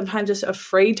sometimes just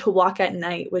afraid to walk at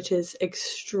night, which is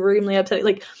extremely upsetting.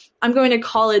 Like, I'm going to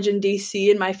college in DC,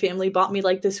 and my family bought me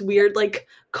like this weird like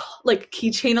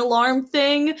keychain alarm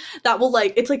thing that will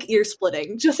it's like ear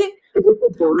splitting. Just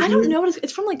I don't know what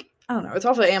it's from. Like, I don't know. It's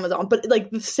off of Amazon, but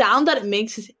like the sound that it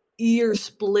makes is ear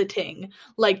splitting.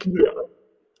 Like, yeah.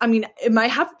 I mean, I might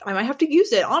have to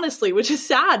use it, honestly, which is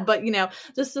sad. But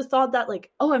just the thought that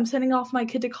I'm sending off my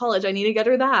kid to college, I need to get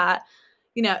her that.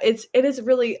 It is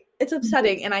really, it's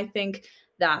upsetting. And I think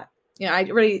that, I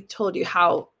already told you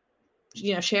how,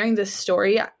 sharing this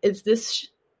story is this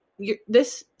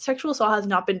sexual assault has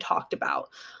not been talked about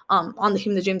on the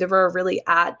Human the James River, or really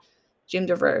at James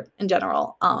River in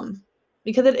general,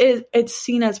 because it's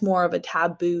seen as more of a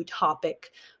taboo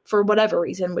topic for whatever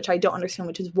reason, which I don't understand,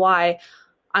 which is why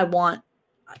I want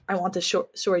this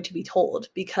story to be told,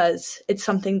 because it's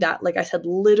something that, like I said,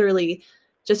 literally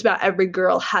just about every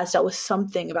girl has dealt with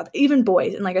something about it, even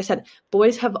boys. And like I said,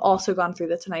 boys have also gone through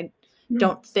this, and I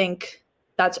don't think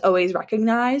that's always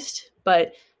recognized.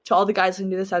 But to all the guys who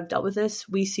do this, I've dealt with this.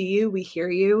 We see you, we hear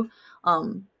you.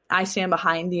 I stand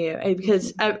behind you,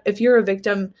 because if you're a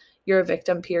victim,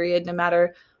 period, no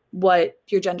matter what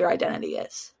your gender identity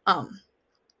is.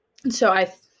 So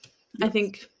I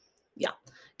think,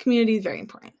 community is very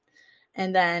important.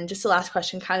 And then just the last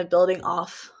question, kind of building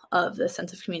off of the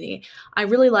sense of community, I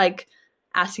really like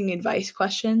asking advice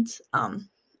questions.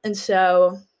 And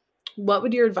so what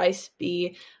would your advice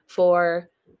be for,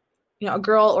 a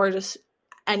girl, or just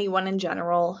anyone in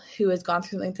general who has gone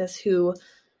through something like this, who,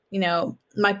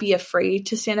 might be afraid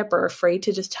to stand up, or afraid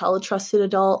to just tell a trusted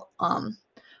adult,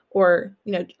 or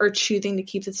choosing to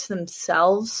keep it to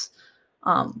themselves?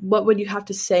 What would you have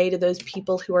to say to those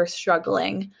people who are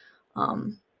struggling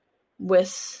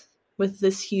with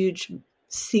this huge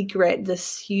secret,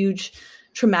 this huge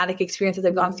traumatic experience that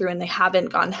they've gone through, and they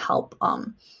haven't gotten help,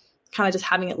 kind of just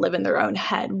having it live in their own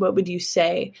head? What would you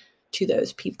say to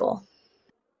those people?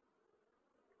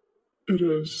 It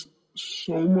is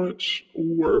so much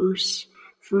worse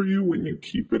for you when you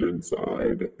keep it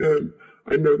inside. And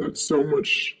I know that's so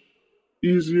much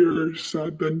easier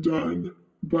said than done,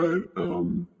 but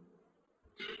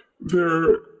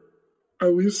there,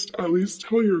 at least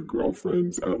tell your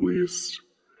girlfriends, at least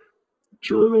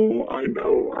journal. I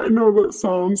know that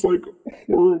sounds like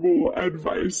horrible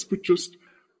advice, but just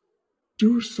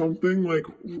do something, like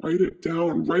write it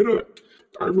down.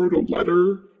 I wrote a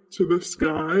letter to this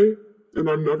guy, and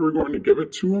I'm never going to give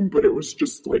it to him, but it was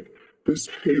just like this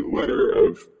hate letter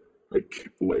of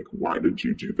like why did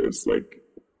you do this? Like,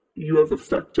 you have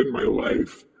affected my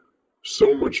life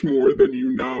so much more than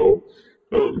you know.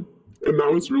 And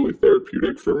that was really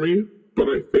therapeutic for me. But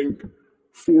I think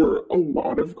for a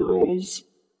lot of girls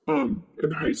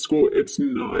in high school, it's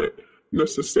not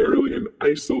necessarily an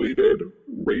isolated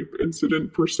rape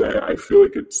incident per se. I feel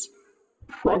like it's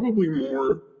probably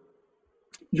more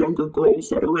younger girls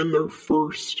that are in their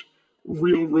first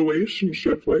real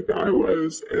relationship, like I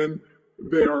was, and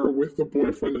they are with a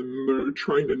boyfriend, and they're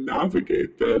trying to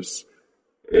navigate this,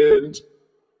 and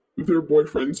their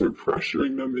boyfriends are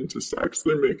pressuring them into sex.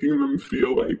 They're making them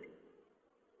feel like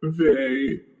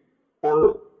they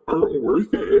aren't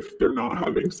worth it if they're not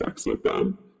having sex with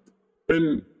them.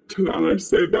 And to that I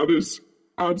say, that is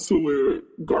absolute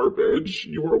garbage.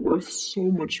 You are worth so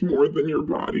much more than your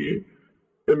body,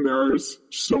 and there's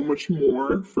so much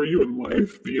more for you in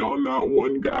life beyond that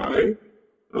one guy.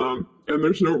 And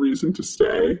there's no reason to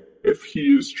stay if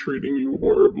he is treating you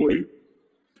horribly.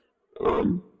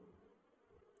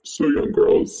 So young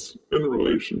girls in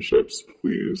relationships,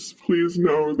 please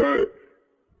know that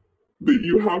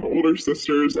you have older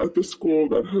sisters at the school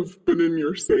that have been in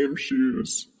your same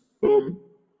shoes.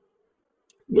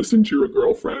 Listen to your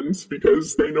girlfriends,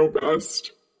 because they know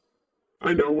best.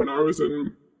 I know when I was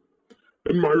in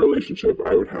my relationship,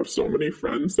 I would have so many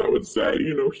friends that would say,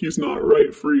 he's not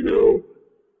right for you.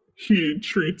 He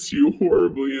treats you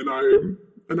horribly,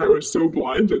 and I was so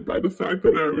blinded by the fact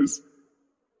that I was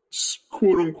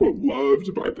quote unquote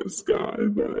loved by this guy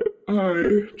that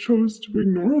I chose to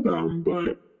ignore them.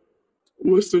 But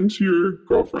listen to your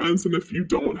girlfriends, and if you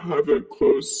don't have a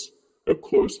close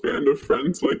band of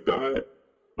friends like that,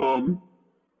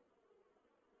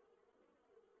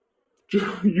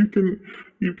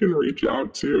 you can reach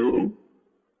out to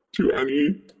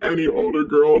any older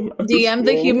girl at the DM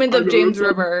the school. Humans I of know James it's like,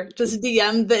 River. Just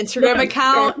DM the Instagram yes,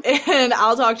 account yes, and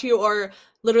I'll talk to you, or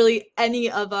literally any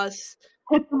of us.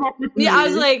 hook them up with Yeah, I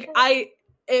was me. like,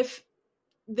 if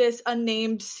this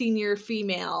unnamed senior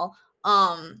female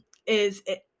is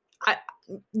it, I,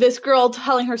 this girl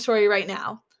telling her story right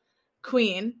now,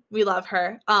 Queen, we love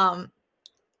her.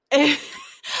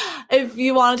 If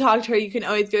you want to talk to her, you can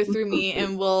always go through me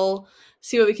and we'll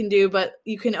see what we can do. But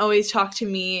you can always talk to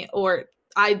me, or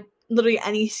literally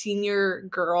any senior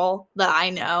girl that I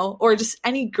know, or just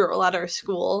any girl at our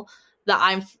school that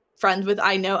I'm friends with.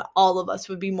 I know all of us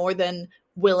would be more than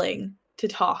willing to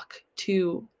talk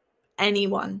to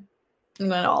anyone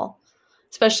at all,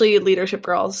 especially leadership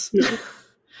girls. Yeah.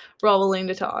 We're all willing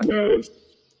to talk. Yes.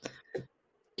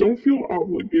 Don't feel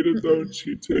obligated though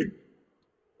to take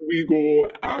legal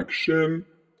action,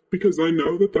 because I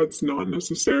know that that's not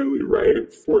necessarily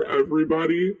right for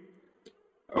everybody.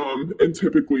 And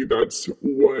typically that's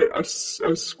what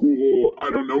a school, I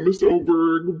don't know, Miss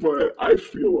Oberg, but I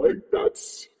feel like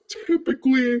that's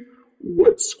typically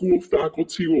what school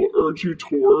faculty will urge you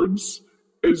towards,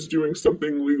 is doing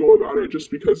something legal about it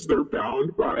just because they're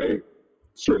bound by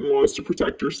certain laws to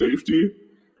protect your safety.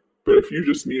 But if you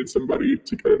just need somebody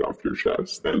to get it off your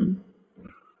chest, then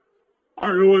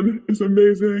Ireland is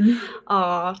amazing.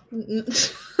 Aw.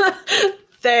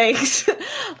 Thanks.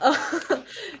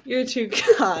 You're too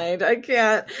kind. I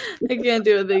can't do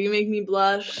it. You make me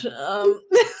blush.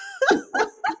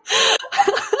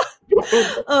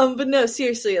 But no,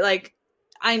 seriously, like,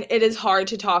 it is hard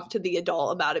to talk to the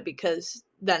adult about it because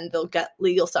then they'll get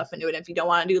legal stuff into it. If you don't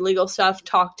want to do legal stuff,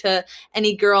 talk to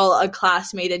any girl, a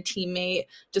classmate, a teammate,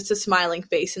 just a smiling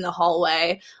face in the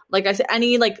hallway. Like I said,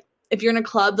 if you're in a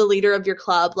club, the leader of your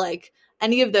club, like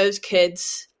any of those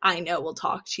kids I know will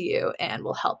talk to you and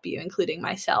will help you, including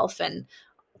myself and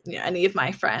any of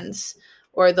my friends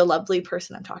or the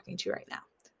person I'm talking to right now.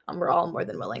 We're all more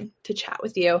than willing to chat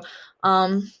with you.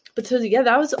 But so yeah,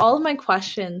 that was all of my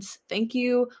questions. Thank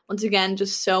you once again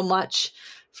just so much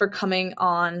for coming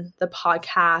on the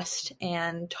podcast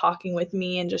and talking with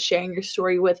me and just sharing your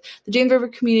story with the James River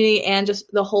community and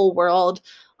just the whole world.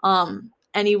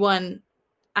 Even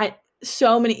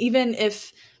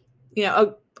if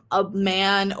a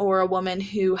man or a woman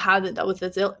who hasn't dealt with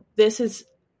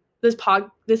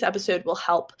this episode will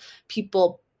help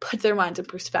people put their minds in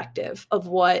perspective of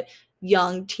what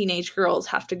young teenage girls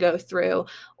have to go through,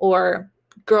 or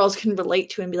girls can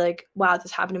relate to and be like, wow,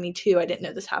 this happened to me too. I didn't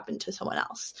know this happened to someone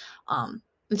else. And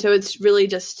so it's really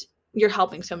just, you're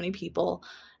helping so many people.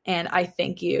 And I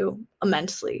thank you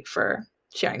immensely for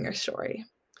sharing your story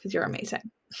because you're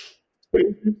amazing.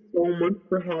 Thank you so much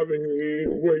for having me.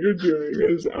 What you're doing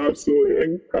is absolutely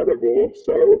incredible.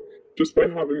 So just by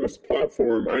having this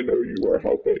platform, I know you are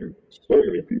helping so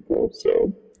many people.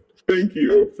 So thank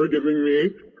you for giving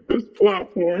me this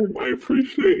platform. I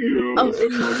appreciate you and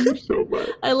love you so much.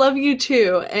 I love you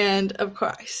too. And of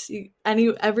course,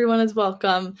 everyone is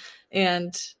welcome.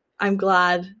 And I'm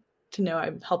glad to know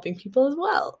I'm helping people as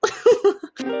well.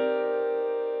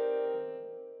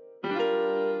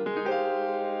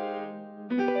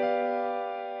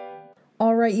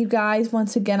 All right, you guys,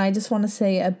 once again, I just want to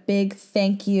say a big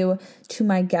thank you to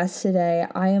my guest today.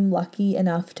 I am lucky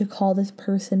enough to call this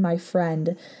person my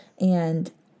friend,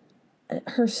 and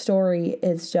her story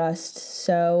is just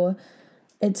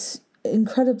it's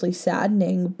incredibly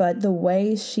saddening, but the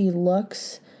way she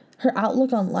looks, her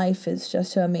outlook on life is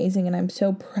just so amazing, and I'm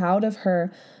so proud of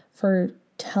her for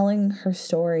telling her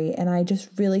story, and I just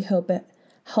really hope it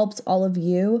helps all of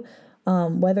you.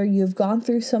 Whether you've gone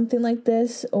through something like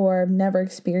this or never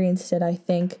experienced it, I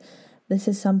think this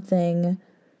is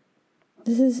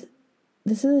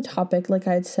a topic, like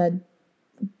I had said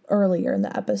earlier in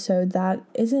the episode, that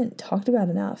isn't talked about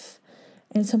enough.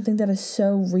 And it's something that is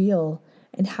so real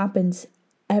and happens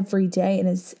every day and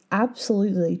is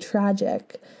absolutely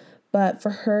tragic. But for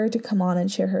her to come on and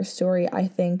share her story, I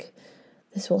think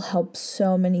this will help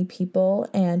so many people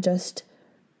and just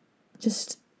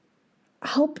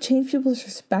help change people's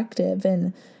perspective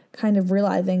and kind of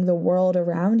realizing the world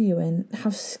around you and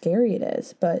how scary it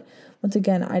is. But once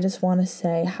again, I just want to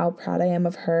say how proud I am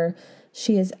of her.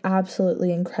 She is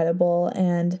absolutely incredible,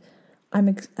 and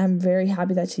I'm very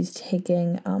happy that she's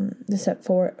taking the step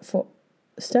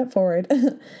forward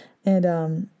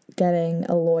and getting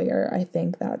a lawyer. I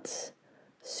think that's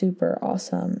super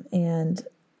awesome, and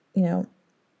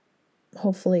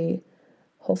hopefully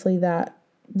that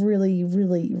really,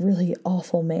 really, really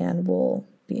awful man will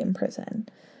be in prison.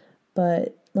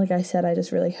 But like I said, I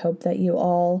just really hope that you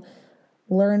all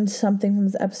learned something from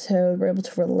this episode, were able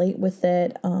to relate with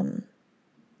it.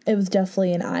 It was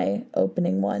definitely an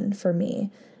eye-opening one for me.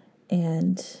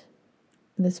 And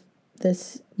this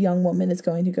young woman is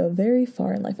going to go very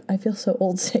far in life. I feel so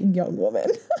old saying young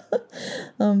woman.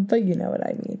 But you know what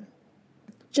I mean.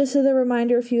 Just as a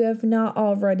reminder, if you have not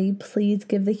already, please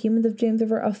give the Humans of James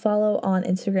River a follow on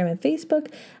Instagram and Facebook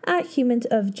at Humans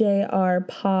of JR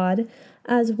Pod.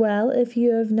 As well, if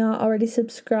you have not already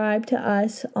subscribed to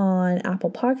us on Apple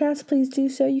Podcasts, please do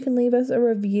so. You can leave us a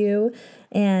review,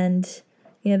 and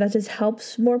that just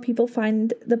helps more people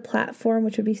find the platform,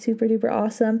 which would be super duper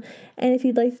awesome. And if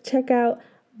you'd like to check out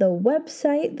the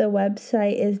website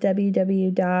is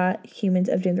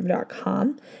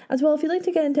www.humansofjamesriver.com. As well, if you'd like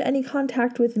to get into any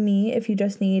contact with me, if you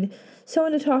just need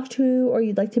someone to talk to, or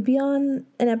you'd like to be on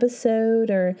an episode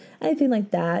or anything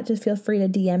like that, just feel free to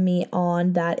DM me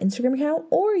on that Instagram account,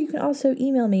 or you can also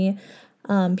email me,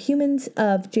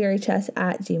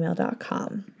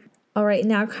 humansofjrhs@gmail.com. All right,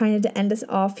 now kind of to end us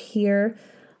off here,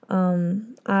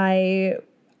 when I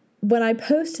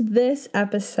post this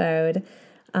episode,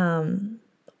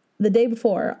 the day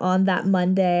before, on that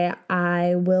Monday,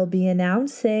 I will be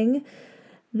announcing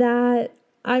that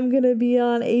I'm going to be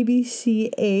on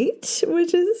ABC 8,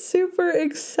 which is super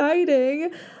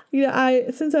exciting.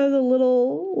 Since I was a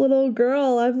little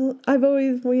girl, I've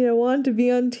always, wanted to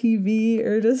be on TV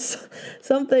or just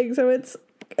something. So it's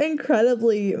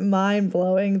incredibly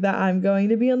mind-blowing that I'm going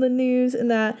to be on the news, and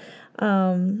that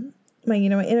my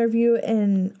interview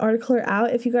and article are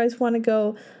out. If you guys want to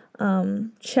go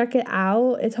check it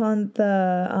out, it's on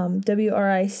the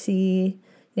WRIC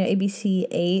ABC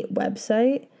 8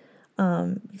 website.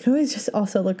 You can always just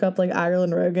also look up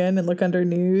Ireland Rogan and look under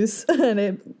news and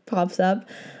it pops up.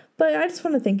 But I just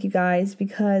want to thank you guys,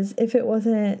 because if it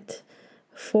wasn't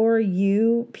for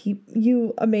you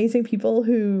amazing people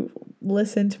who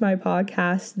listen to my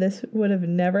podcast, this would have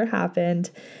never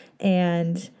happened.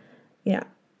 And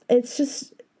it's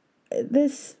just,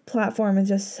 this platform is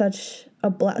just such a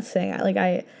blessing.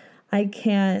 I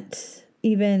can't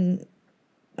even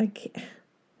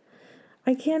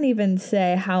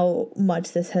say how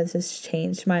much this has just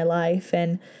changed my life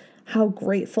and how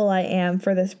grateful I am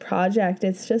for this project.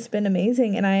 It's just been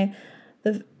amazing. And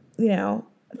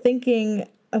thinking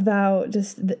about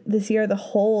just this year, the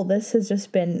whole, this has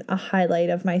just been a highlight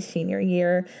of my senior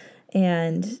year.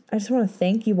 And I just want to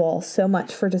thank you all so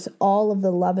much for just all of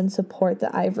the love and support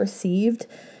that I've received.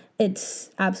 It's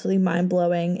absolutely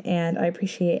mind-blowing, and I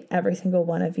appreciate every single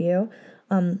one of you.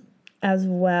 As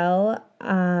well,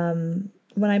 when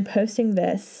I'm posting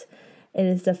this, it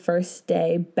is the first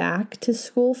day back to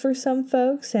school for some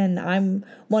folks, and I'm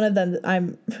one of them.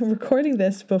 I'm recording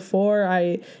this before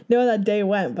I know that day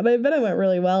went, but I bet it went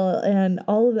really well, and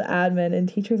all of the admin and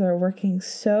teachers are working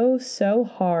so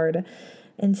hard.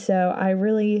 And so I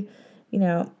really,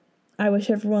 I wish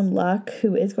everyone luck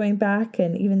who is going back,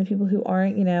 and even the people who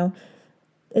aren't.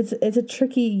 It's a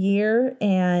tricky year,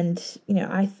 and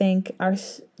I think our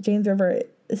James River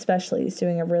especially is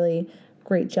doing a really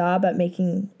great job at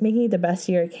making it the best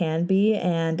year it can be.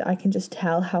 And I can just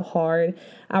tell how hard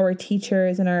our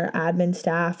teachers and our admin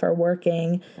staff are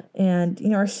working, and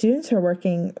our students are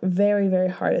working very, very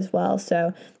hard as well.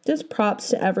 So just props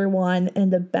to everyone,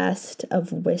 and the best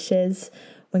of wishes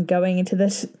when going into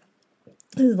this.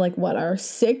 This is our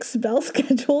 6th bell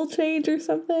schedule change or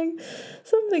something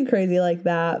crazy like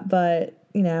that. But,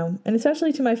 and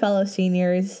especially to my fellow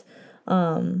seniors,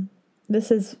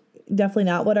 this is definitely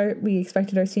not what we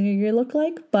expected our senior year to look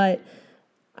like. But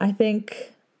I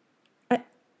think, I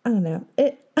don't know,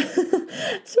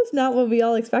 it's just not what we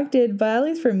all expected. But at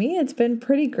least for me, it's been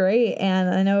pretty great. And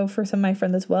I know for some of my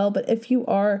friends as well. But if you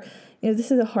are, this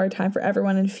is a hard time for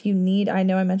everyone. And if you need, I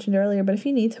know I mentioned earlier, but if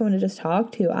you need someone to just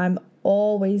talk to, I'm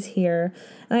always here.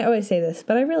 And I always say this,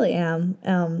 but I really am.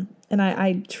 And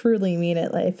I truly mean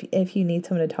it. If you need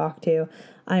someone to talk to,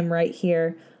 I'm right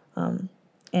here.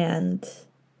 And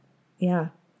yeah,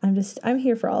 I'm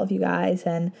here for all of you guys.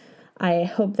 And I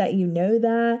hope that you know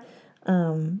that.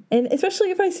 And especially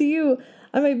if I see you,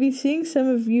 I might be seeing some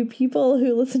of you people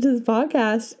who listen to this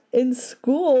podcast in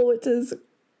school, which is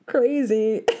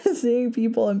crazy, seeing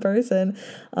people in person.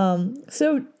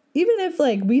 So even if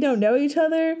we don't know each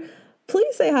other,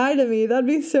 please say hi to me. That'd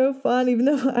be so fun, even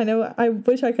though I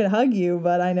wish I could hug you,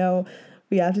 but I know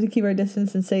we have to keep our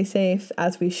distance and stay safe,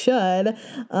 as we should.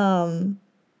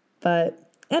 But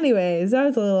anyways, that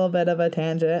was a little bit of a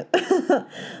tangent.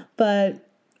 But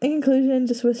in conclusion,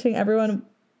 just wishing everyone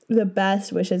the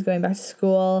best wishes going back to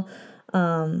school.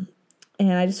 And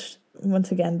I just,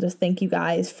 once again, just thank you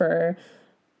guys for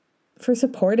for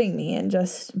supporting me and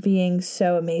just being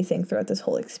so amazing throughout this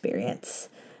whole experience.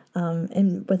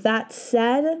 And with that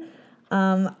said,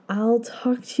 I'll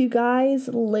talk to you guys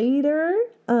later.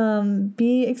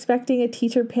 Be expecting a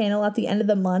teacher panel at the end of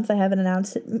the month. I haven't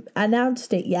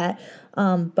announced it yet,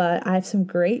 but I have some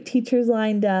great teachers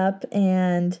lined up,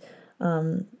 and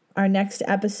our next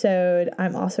episode,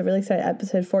 I'm also really excited.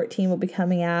 Episode 14 will be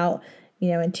coming out,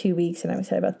 in 2 weeks, and I'm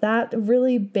excited about that.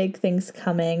 Really big things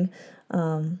coming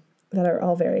that are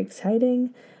all very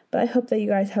exciting. But I hope that you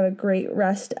guys have a great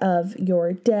rest of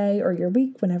your day or your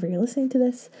week whenever you're listening to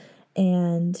this.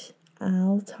 And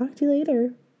I'll talk to you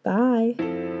later.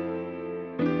 Bye.